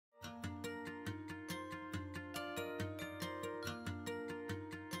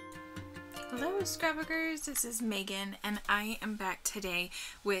Hello scrapbookers, this is Megan and I am back today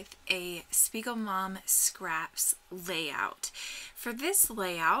with a SpiegelMom Scraps layout. For this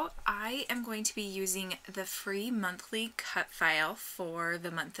layout, I am going to be using the free monthly cut file for the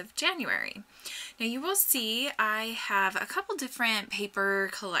month of January. Now you will see I have a couple different paper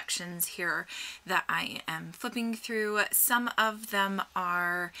collections here that I am flipping through. Some of them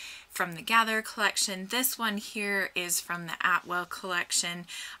are from the Gather collection. This one here is from the Atwell collection.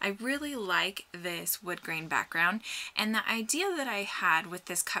 I really like this wood grain background, and the idea that I had with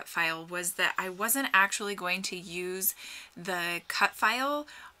this cut file was that I wasn't actually going to use the cut file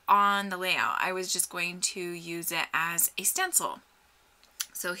on the layout. I was just going to use it as a stencil.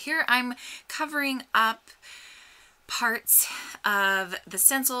 So here I'm covering up parts of the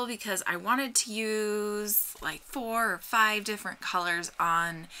stencil because I wanted to use like 4 or 5 different colors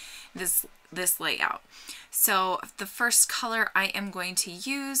on this layout. So the first color I am going to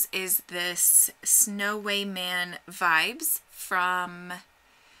use is this Snowway Man Vibes from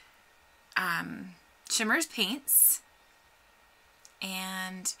Shimmer's Paints.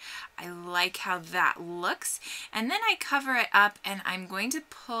 And I like how that looks. And then I cover it up and I'm going to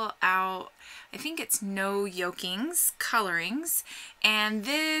pull out, I think it's No Yokings colorings, and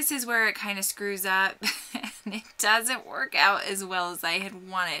this is where it kind of screws up and it doesn't work out as well as I had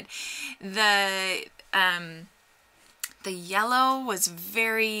wanted. The yellow was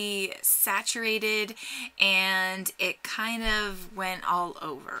very saturated and it kind of went all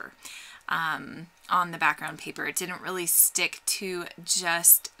over on the background paper. It didn't really stick to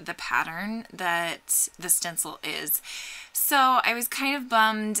just the pattern that the stencil is. So I was kind of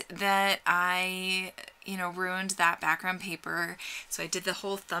bummed that I, ruined that background paper. So I did the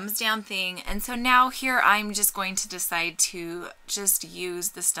whole thumbs down thing. And so now here I'm just going to decide to just use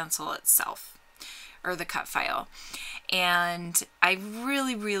the stencil itself, or the cut file. And I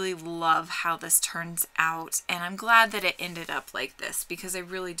really, really love how this turns out. And I'm glad that it ended up like this because I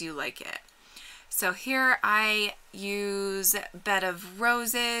really do like it. So here I use Bed of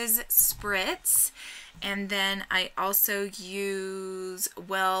Roses Spritz, and then I also use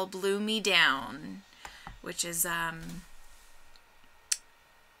Well Blew Me Down, which is a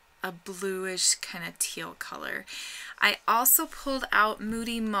bluish kind of teal color. I also pulled out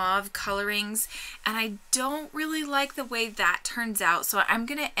Moody Mauve colorings, and I don't really like the way that turns out, so I'm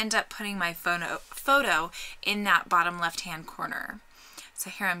going to end up putting my photo in that bottom left-hand corner. So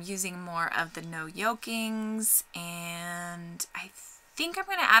here I'm using more of the No Yokings, and I think I'm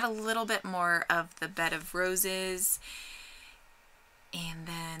going to add a little bit more of the Bed of Roses, and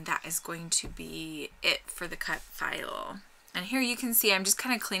then that is going to be it for the cut file. And here you can see I'm just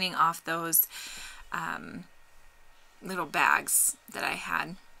kind of cleaning off those little bags that I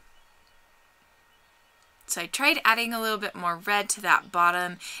had. So I tried adding a little bit more red to that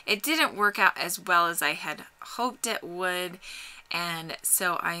bottom. It didn't work out as well as I had hoped it would. And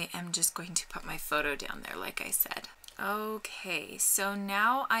so I am just going to put my photo down there, like I said. Okay, so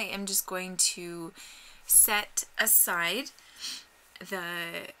now I am just going to set aside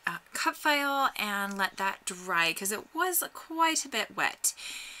the cut file and let that dry because it was quite a bit wet.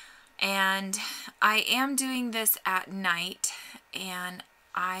 And I am doing this at night, and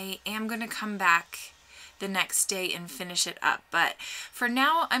I am going to come back the next day and finish it up. But for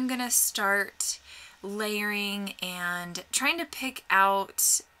now, I'm going to start layering and trying to pick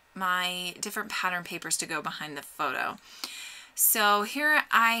out my different pattern papers to go behind the photo. So here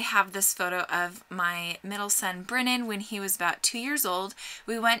I have this photo of my middle son Brennan when he was about 2 years old.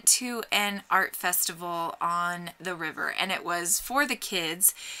 We went to an art festival on the river, and it was for the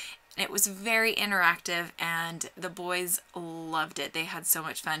kids. It was very interactive and the boys loved it. They had so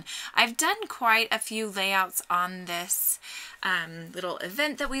much fun. I've done quite a few layouts on this little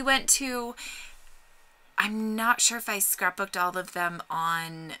event that we went to. I'm not sure if I scrapbooked all of them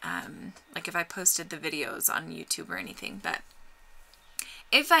on, like if I posted the videos on YouTube or anything, but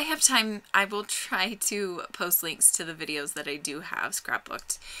if I have time, I will try to post links to the videos that I do have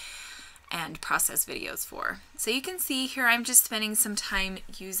scrapbooked and process videos for. So you can see here I'm just spending some time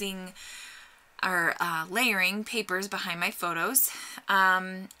using or layering papers behind my photos.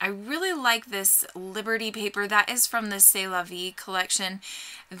 I really like this Liberty paper. That is from the C'est La Vie collection.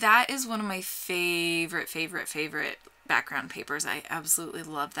 That is one of my favorite background papers. I absolutely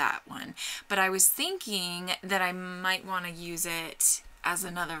love that one. But I was thinking that I might want to use it as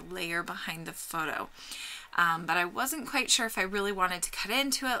another layer behind the photo. But I wasn't quite sure if I really wanted to cut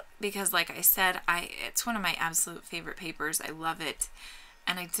into it because, like I said, it's one of my absolute favorite papers. I love it,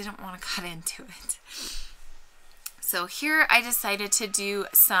 and I didn't want to cut into it. So here I decided to do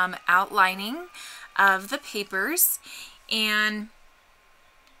some outlining of the papers, and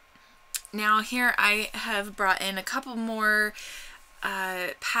Now here I have brought in a couple more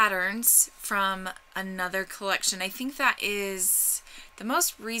patterns from another collection. I think that is the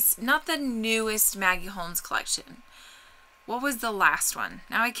most recent, not the newest Maggie Holmes collection. What was the last one?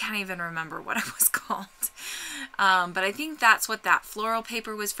 Now I can't even remember what it was called. But I think that's what that floral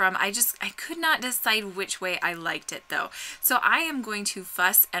paper was from. I could not decide which way I liked it though. So I am going to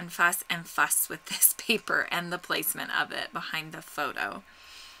fuss and fuss and fuss with this paper and the placement of it behind the photo.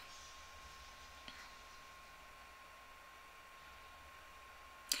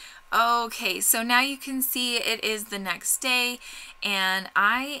 Okay, so now you can see it is the next day, and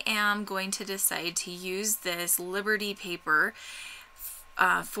I am going to decide to use this Liberty paper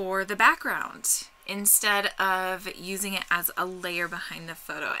for the background instead of using it as a layer behind the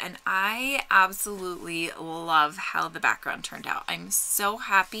photo. And I absolutely love how the background turned out. I'm so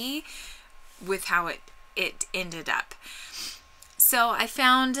happy with how it ended up. So I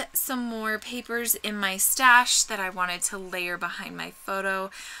found some more papers in my stash that I wanted to layer behind my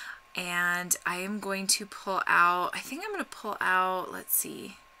photo. And I am going to pull out, I think I'm going to pull out, let's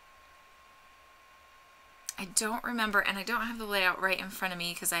see. I don't remember, and I don't have the layout right in front of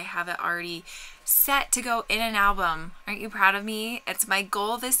me because I have it already set to go in an album. Aren't you proud of me? It's my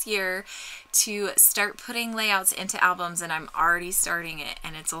goal this year to start putting layouts into albums, and I'm already starting it,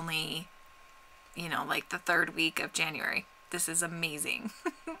 and it's only, you know, like the 3rd week of January. This is amazing.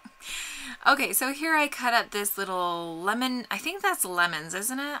 Okay, so here I cut up this little lemon. I think that's lemons,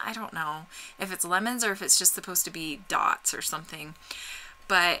 isn't it? I don't know if it's lemons or if it's just supposed to be dots or something.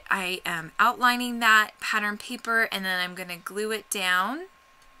 But I am outlining that pattern paper, and then I'm going to glue it down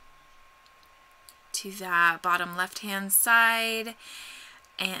to that bottom left-hand side.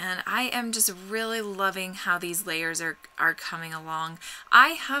 And I am just really loving how these layers are coming along. I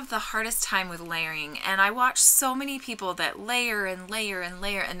have the hardest time with layering, and I watch so many people that layer and layer and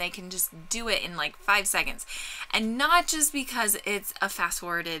layer, and they can just do it in like 5 seconds. And not just because it's a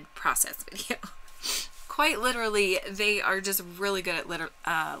fast-forwarded process video. Quite literally, they are just really good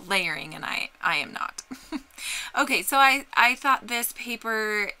at layering, and I am not. Okay, so I thought this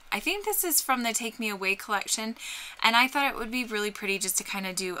paper, I think this is from the Take Me Away collection, and I thought it would be really pretty just to kind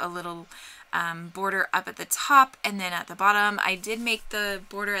of do a little border up at the top and then at the bottom. I did make the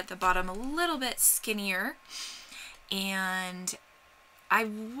border at the bottom a little bit skinnier, and I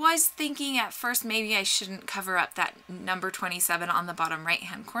was thinking at first maybe I shouldn't cover up that number 27 on the bottom right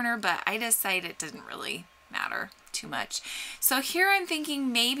hand corner, but I decided it didn't really matter too much. So here I'm thinking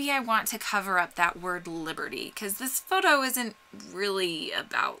maybe I want to cover up that word liberty, because this photo isn't really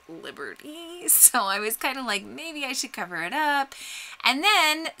about liberty. So I was kind of like, maybe I should cover it up. And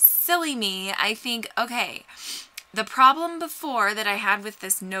then, silly me, I think, okay, the problem before that I had with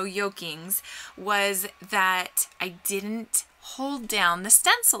this no yokings was that I didn't hold down the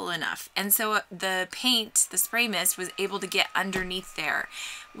stencil enough, and so the paint, the spray mist, was able to get underneath there.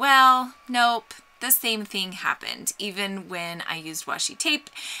 Well, nope, the same thing happened even when I used washi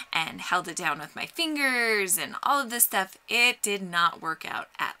tape and held it down with my fingers and all of this stuff. It did not work out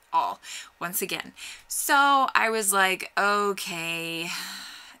at all once again. So I was like, okay,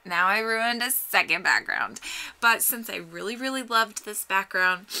 now I ruined a second background. But since I really loved this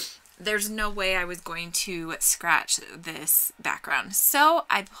background, there's no way I was going to scratch this background. So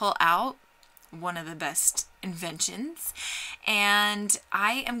I pull out one of the best inventions, and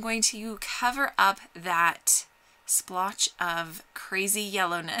I am going to cover up that splotch of crazy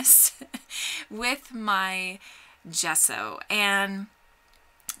yellowness with my gesso. And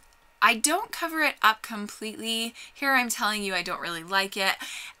I don't cover it up completely. Here I'm telling you I don't really like it.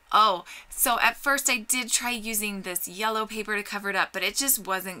 Oh, so at first I did try using this yellow paper to cover it up, but it just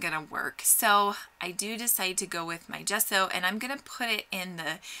wasn't gonna work. So I do decide to go with my gesso, and I'm gonna put it in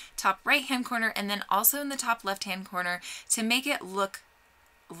the top right hand corner and then also in the top left hand corner to make it look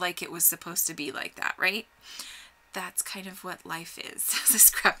like it was supposed to be like that, right? That's kind of what life is as a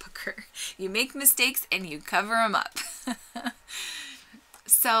scrapbooker. You make mistakes and you cover them up.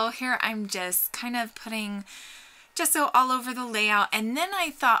 So here I'm just kind of putting gesso all over the layout, and then I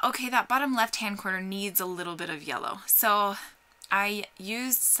thought, okay, that bottom left hand corner needs a little bit of yellow. So I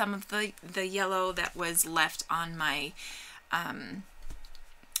used some of the yellow that was left on my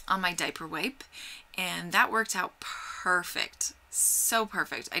diaper wipe, and that worked out perfect. So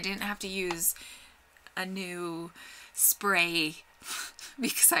perfect. I didn't have to use a new spray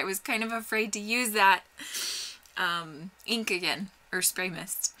because I was kind of afraid to use that ink again, or spray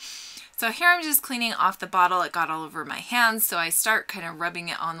mist. So here I'm just cleaning off the bottle. It got all over my hands, so I start kind of rubbing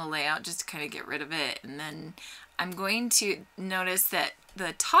it on the layout just to kind of get rid of it. And then I'm going to notice that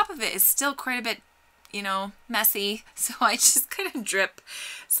the top of it is still quite a bit you know, messy. So I just kind of drip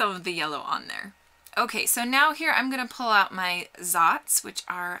some of the yellow on there. Okay, so now here I'm going to pull out my Zots, which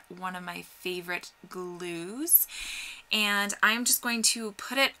are one of my favorite glues. And I'm just going to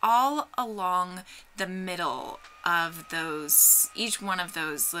put it all along the middle of those, each one of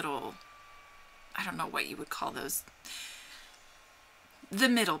those little, I don't know what you would call those, the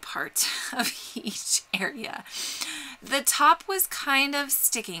middle part of each area. The top was kind of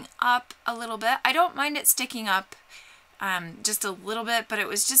sticking up a little bit. I don't mind it sticking up just a little bit, but it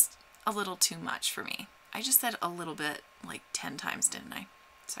was just a little too much for me. I just said a little bit like 10 times, didn't I?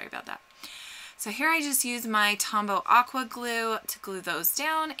 Sorry about that. So here I just use my Tombow Aqua Glue to glue those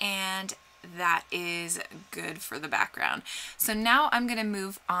down, and that is good for the background. So now I'm going to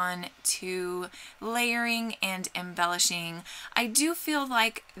move on to layering and embellishing. I do feel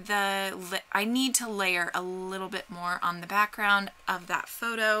like I need to layer a little bit more on the background of that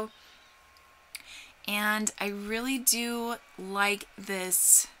photo. And I really do like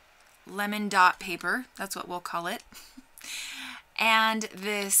this lemon dot paper, that's what we'll call it, and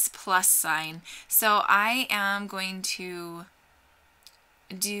this plus sign. So I am going to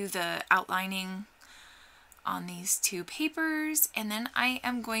do the outlining on these two papers, and then I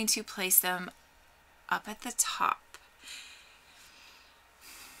am going to place them up at the top.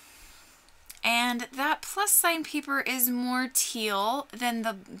 And that plus sign paper is more teal than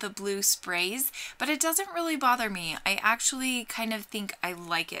the blue sprays, but it doesn't really bother me. I actually kind of think I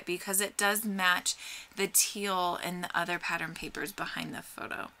like it because it does match the teal and the other pattern papers behind the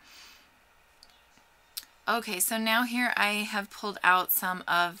photo. Okay, so now here I have pulled out some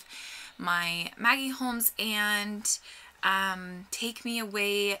of my Maggie Holmes and Take Me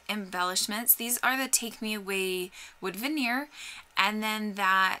Away embellishments. These are the Take Me Away wood veneer, and then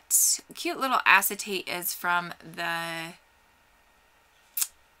that cute little acetate is from the,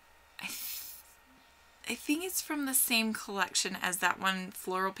 I think it's from the same collection as that one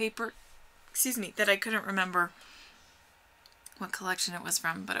floral paper, excuse me, that I couldn't remember what collection it was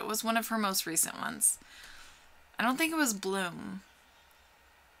from, but it was one of her most recent ones. I don't think it was Bloom.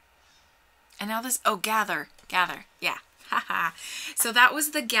 And now this, oh, Gather, yeah. Haha. So that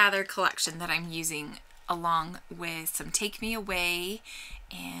was the Gather collection that I'm using along with some Take Me Away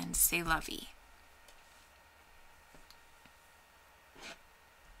and Say Lovey.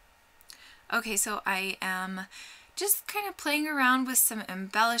 Okay, so I am just kind of playing around with some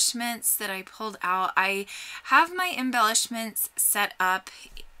embellishments that I pulled out. I have my embellishments set up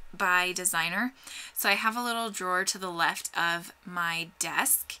by designer. So I have a little drawer to the left of my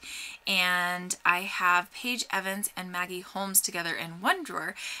desk, and I have Paige Evans and Maggie Holmes together in one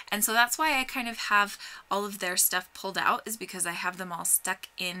drawer, and so that's why I kind of have all of their stuff pulled out, is because I have them all stuck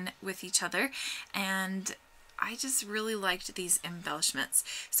in with each other, and I just really liked these embellishments.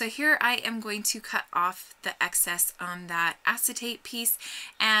 So here I am going to cut off the excess on that acetate piece,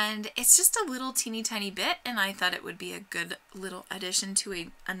 and it's just a little teeny tiny bit, and I thought it would be a good little addition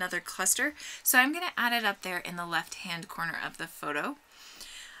to another cluster. So I'm going to add it up there in the left hand corner of the photo.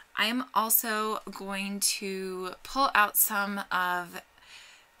 I am also going to pull out some of,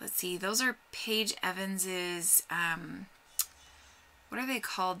 let's see, those are Paige Evans's, what are they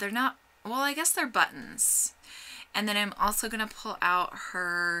called? They're not, well, I guess they're buttons. And then I'm also going to pull out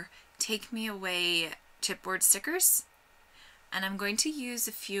her Take Me Away chipboard stickers. And I'm going to use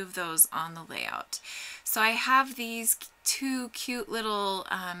a few of those on the layout. So I have these two cute little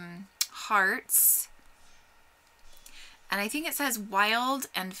hearts. And I think it says Wild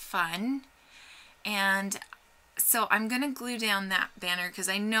and Fun. And so I'm going to glue down that banner because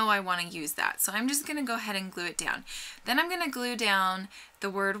I know I want to use that. So I'm just going to go ahead and glue it down. Then I'm going to glue down the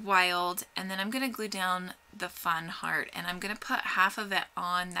word wild, and then I'm going to glue down the fun heart, and I'm going to put half of it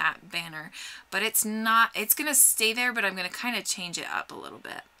on that banner. But it's not, it's going to stay there, but I'm going to kind of change it up a little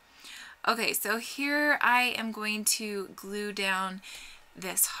bit. Okay, so here I am going to glue down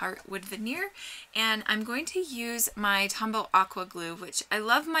this heartwood veneer, and I'm going to use my Tombow Aqua Glue, which I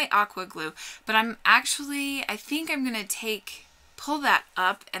love my aqua glue, but I think I'm going to pull that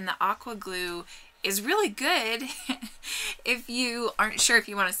up, and the aqua glue is really good if you aren't sure if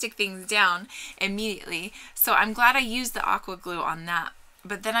you want to stick things down immediately. So I'm glad I used the aqua glue on that,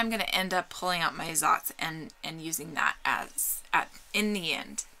 but then I'm going to end up pulling out my Zots and using that in the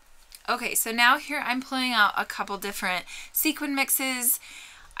end. Okay, so now here I'm pulling out a couple different sequin mixes.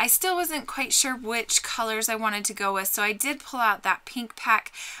 I still wasn't quite sure which colors I wanted to go with, so I did pull out that pink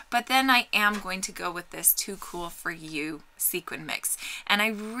pack, but then I am going to go with this Too Cool For You sequin mix. And I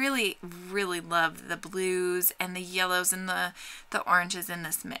really, really love the blues and the yellows and the oranges in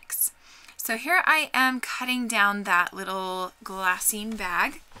this mix. So here I am cutting down that little glassine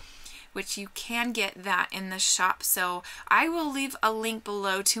bag which you can get that in the shop. So I will leave a link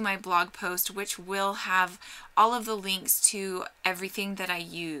below to my blog post, which will have all of the links to everything that I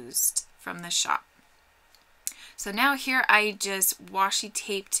used from the shop. So now here I just washi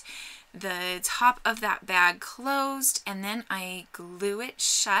taped the top of that bag closed, and then I glue it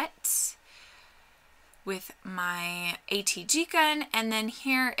shut with my ATG gun, and then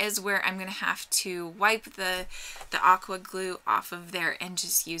here is where I'm going to have to wipe the aqua glue off of there and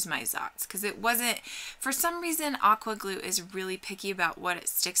just use my Zots, because it wasn't, for some reason aqua glue is really picky about what it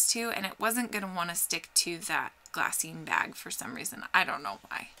sticks to, and it wasn't going to want to stick to that glassine bag for some reason. I don't know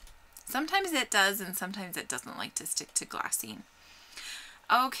why. Sometimes it does and sometimes it doesn't like to stick to glassine.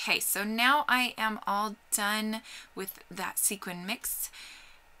 Okay, so now I am all done with that sequin mix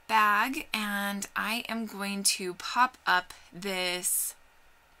bag, and I am going to pop up this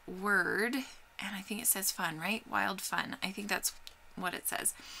word, and I think it says fun, right? Wild fun. I think that's what it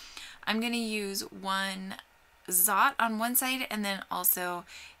says. I'm going to use one Zot on one side and then also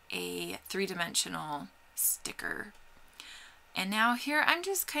a 3-dimensional sticker. And now here I'm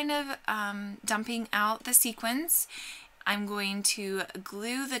just kind of dumping out the sequins. I'm going to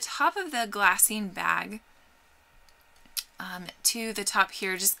glue the top of the glassine bag to the top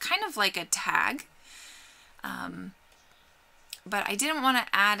here, just kind of like a tag. But I didn't want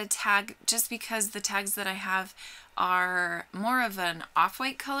to add a tag just because the tags that I have are more of an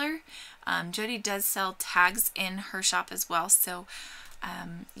off-white color. Jody does sell tags in her shop as well, so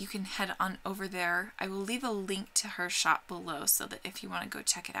you can head on over there. I will leave a link to her shop below so that if you want to go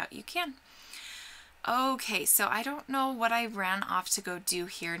check it out, you can. Okay, so I don't know what I ran off to go do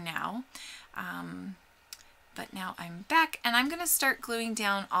here now, but now I'm back, and I'm going to start gluing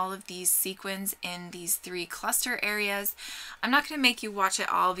down all of these sequins in these 3 cluster areas. I'm not going to make you watch it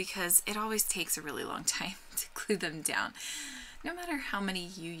all because it always takes a really long time to glue them down, no matter how many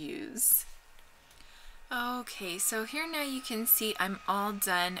you use. Okay, so here now you can see I'm all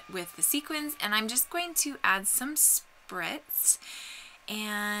done with the sequins, and I'm just going to add some spritz,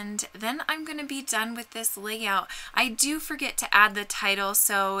 and then I'm going to be done with this layout. I do forget to add the title,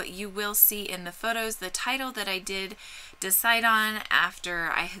 so you will see in the photos the title that I did decide on after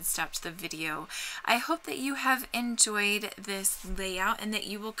I had stopped the video. I hope that you have enjoyed this layout and that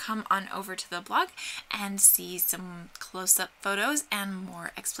you will come on over to the blog and see some close-up photos and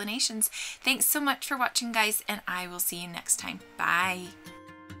more explanations. Thanks so much for watching, guys, and I will see you next time. Bye!